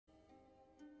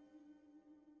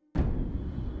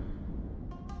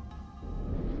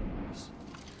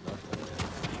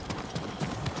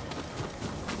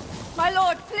My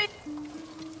lord, please!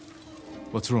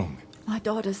 What's wrong? My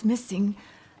daughter's missing.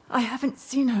 I haven't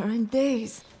seen her in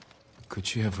days. Could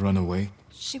she have run away?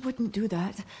 She wouldn't do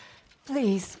that.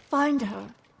 Please, find her.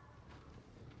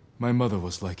 My mother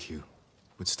was like you.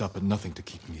 Would stop at nothing to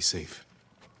keep me safe.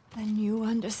 Then you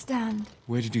understand.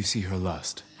 Where did you see her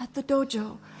last? At the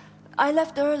dojo. I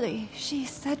left early. She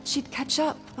said she'd catch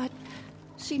up, but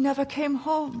she never came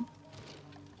home.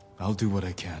 I'll do what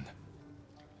I can.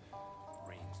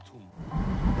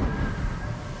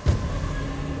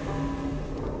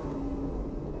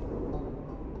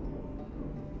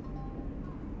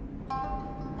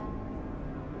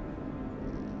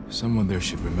 Someone there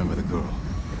should remember the girl.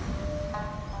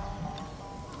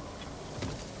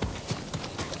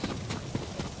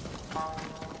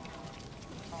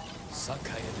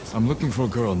 I'm looking for a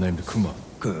girl named Kuma.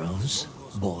 Girls,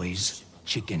 boys,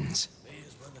 chickens.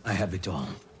 I have it all.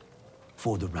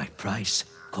 For the right price,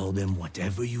 call them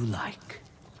whatever you like.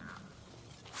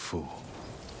 Fool.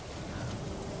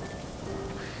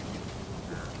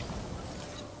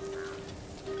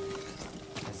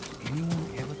 Has anyone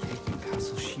ever taken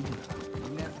Tsushima?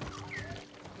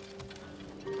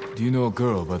 Do you know a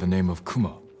girl by the name of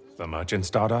Kuma? The merchant's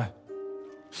daughter?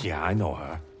 Yeah, I know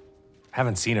her.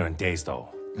 Haven't seen her in days, though.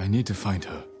 I need to find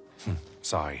her.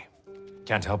 Sorry.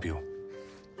 Can't help you.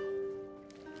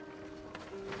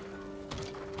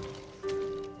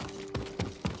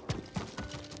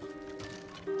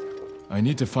 I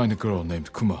need to find a girl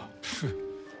named Kuma.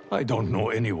 I don't know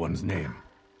anyone's name,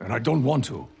 and I don't want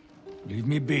to. Leave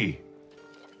me be.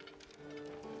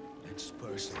 Next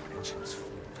person mentions food.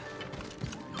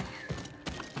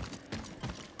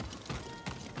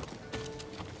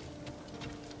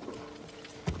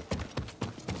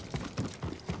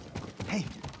 Hey,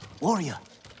 warrior!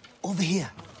 Over here!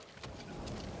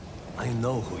 I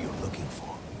know who you're looking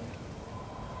for.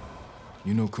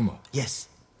 You know Kuma? Yes,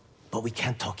 but we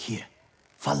can't talk here.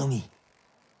 Follow me.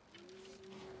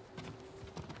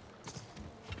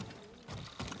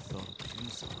 I thought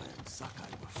Yuzo and Sakai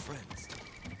were friends.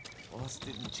 Boss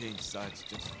didn't change sides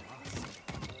just for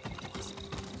us.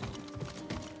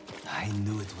 I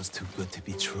knew it was too good to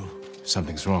be true.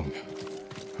 Something's wrong.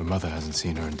 Her mother hasn't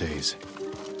seen her in days.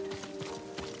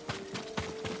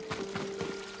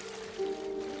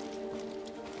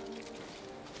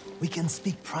 We can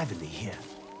speak privately here.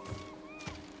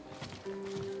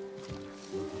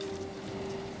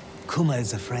 Kuma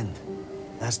is a friend.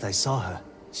 Last I saw her,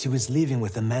 she was leaving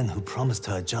with a man who promised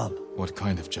her a job. What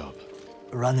kind of job?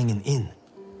 Running an inn.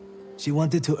 She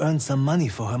wanted to earn some money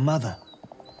for her mother.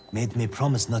 Made me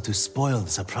promise not to spoil the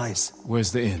surprise.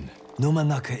 Where's the inn?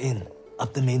 Numanaka Inn,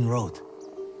 up the main road.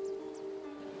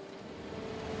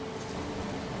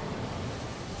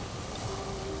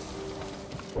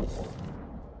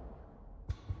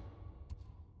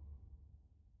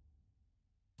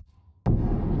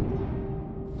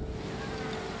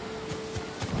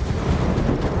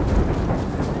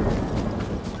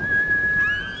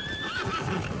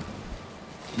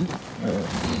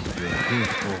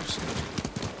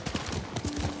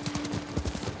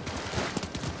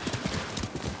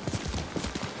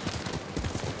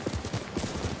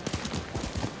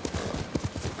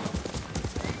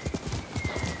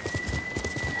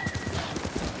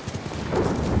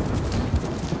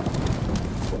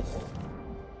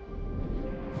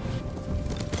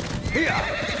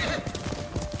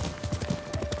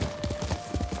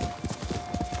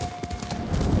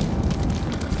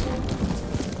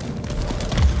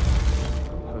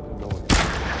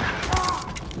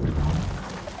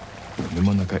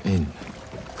 Numanaka Inn.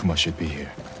 Kuma should be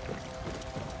here.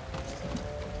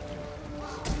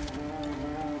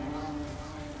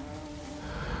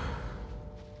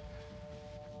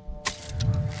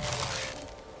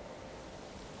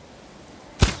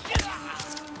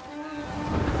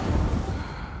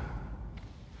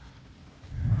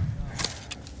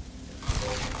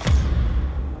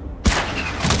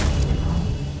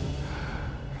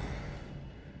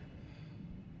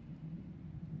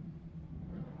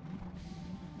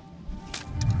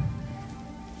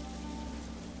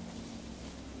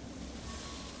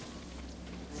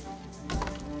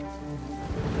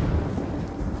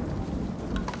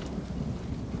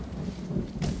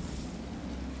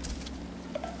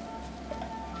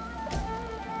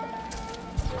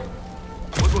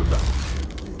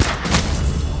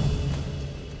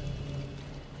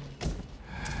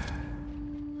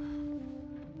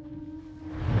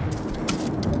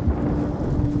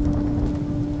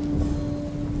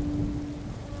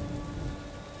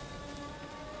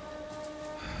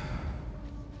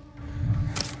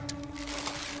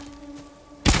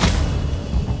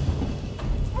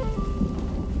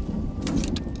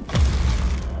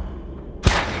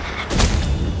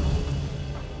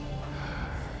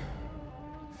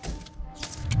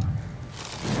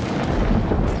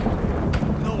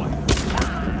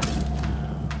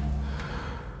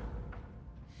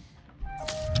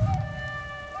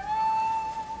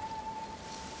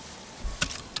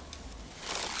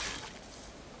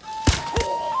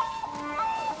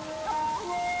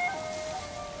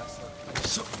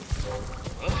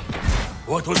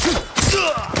 What was it?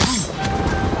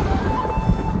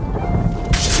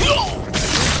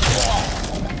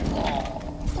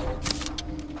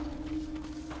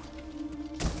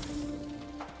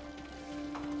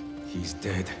 He's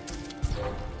dead.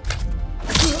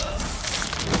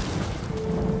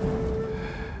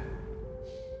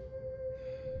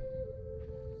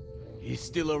 He's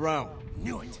still around.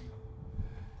 Knew it.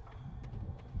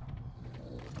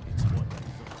 It's what I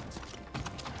thought.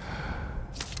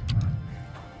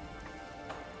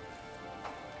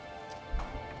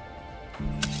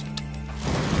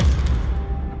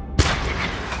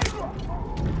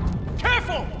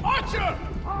 Careful! Archer!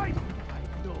 I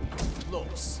know you're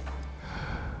close.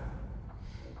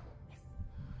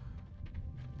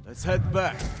 Let's head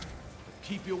back.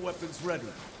 Keep your weapons ready.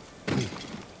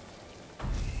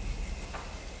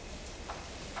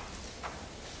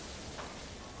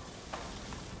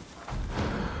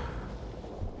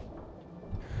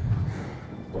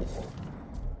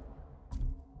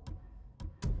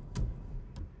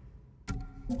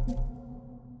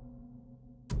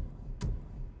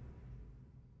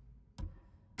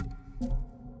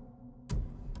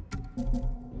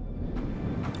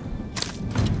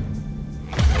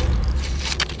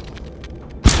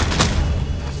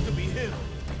 Has to be him.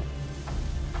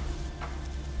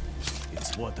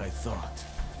 It's what I thought.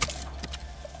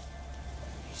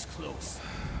 He's close.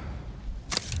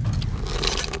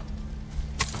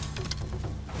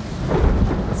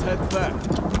 Let's head back.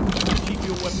 Keep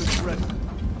your weapons ready.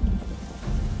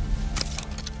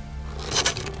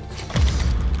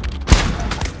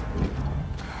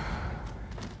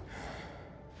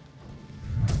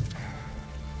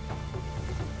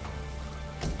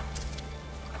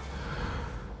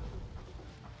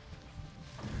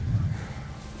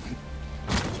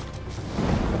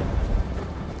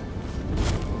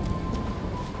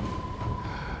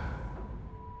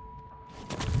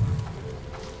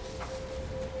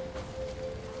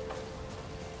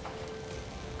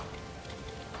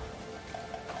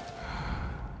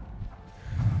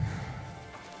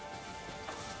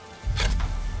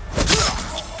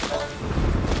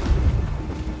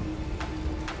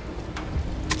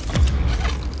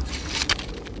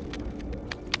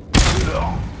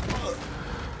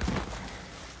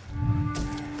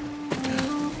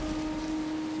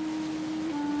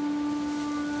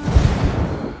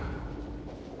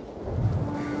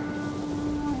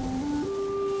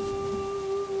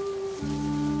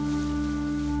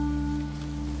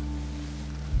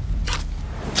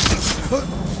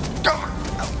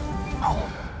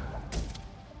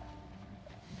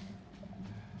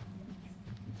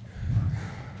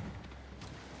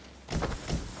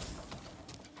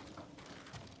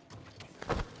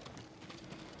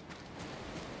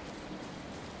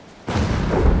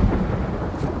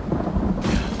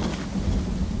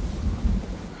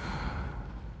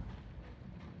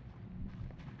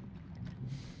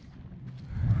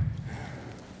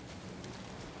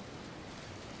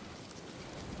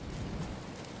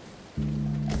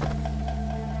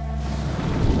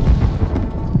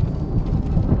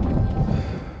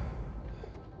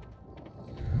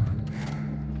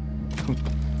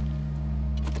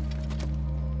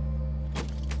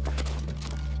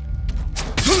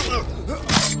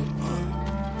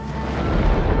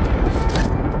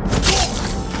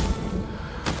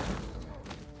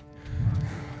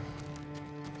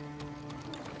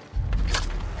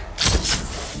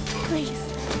 Please.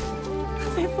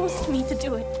 They forced me to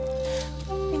do it.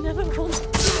 I never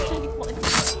wanted to hurt anyone.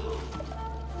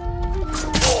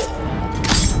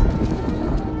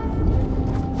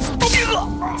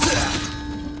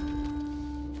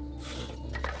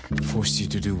 Forced you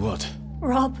to do what?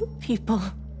 Rob people.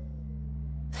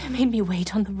 They made me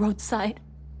wait on the roadside,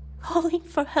 calling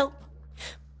for help.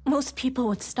 Most people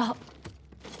would stop.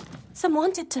 Some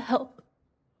wanted to help.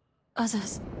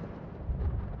 Others.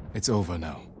 It's over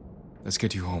now. Let's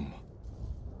get you home.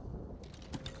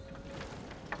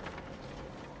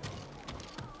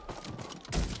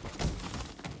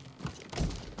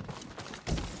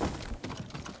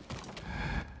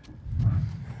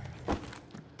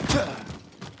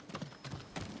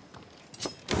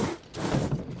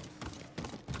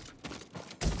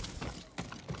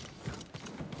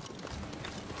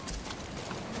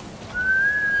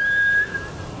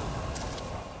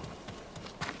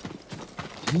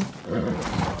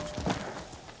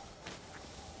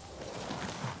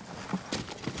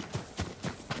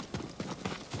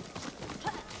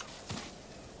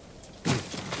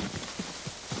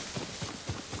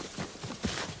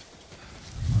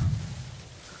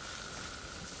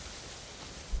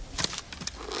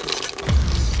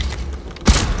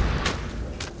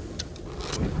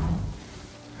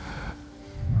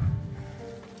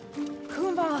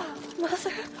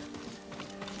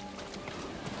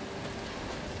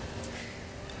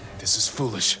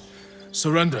 foolish.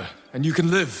 Surrender, and you can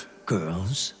live.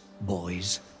 Girls,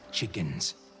 boys,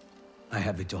 chickens. I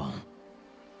have it all.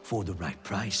 For the right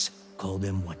price, call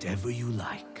them whatever you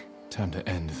like. Time to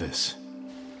end this.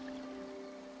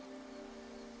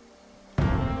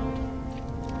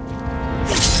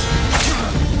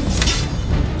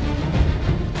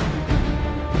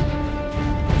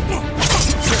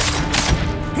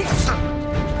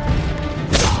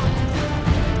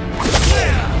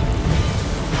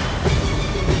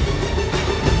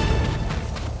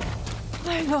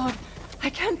 My lord, I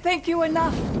can't thank you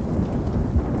enough.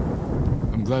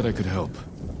 I'm glad I could help.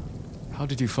 How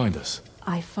did you find us?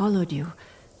 I followed you.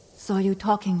 Saw you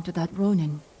talking to that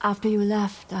Ronin. After you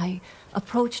left, I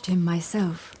approached him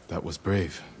myself. That was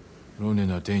brave.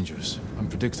 Ronin are dangerous,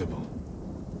 unpredictable.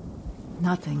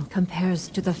 Nothing compares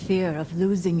to the fear of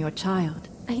losing your child.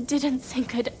 I didn't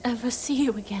think I'd ever see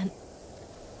you again.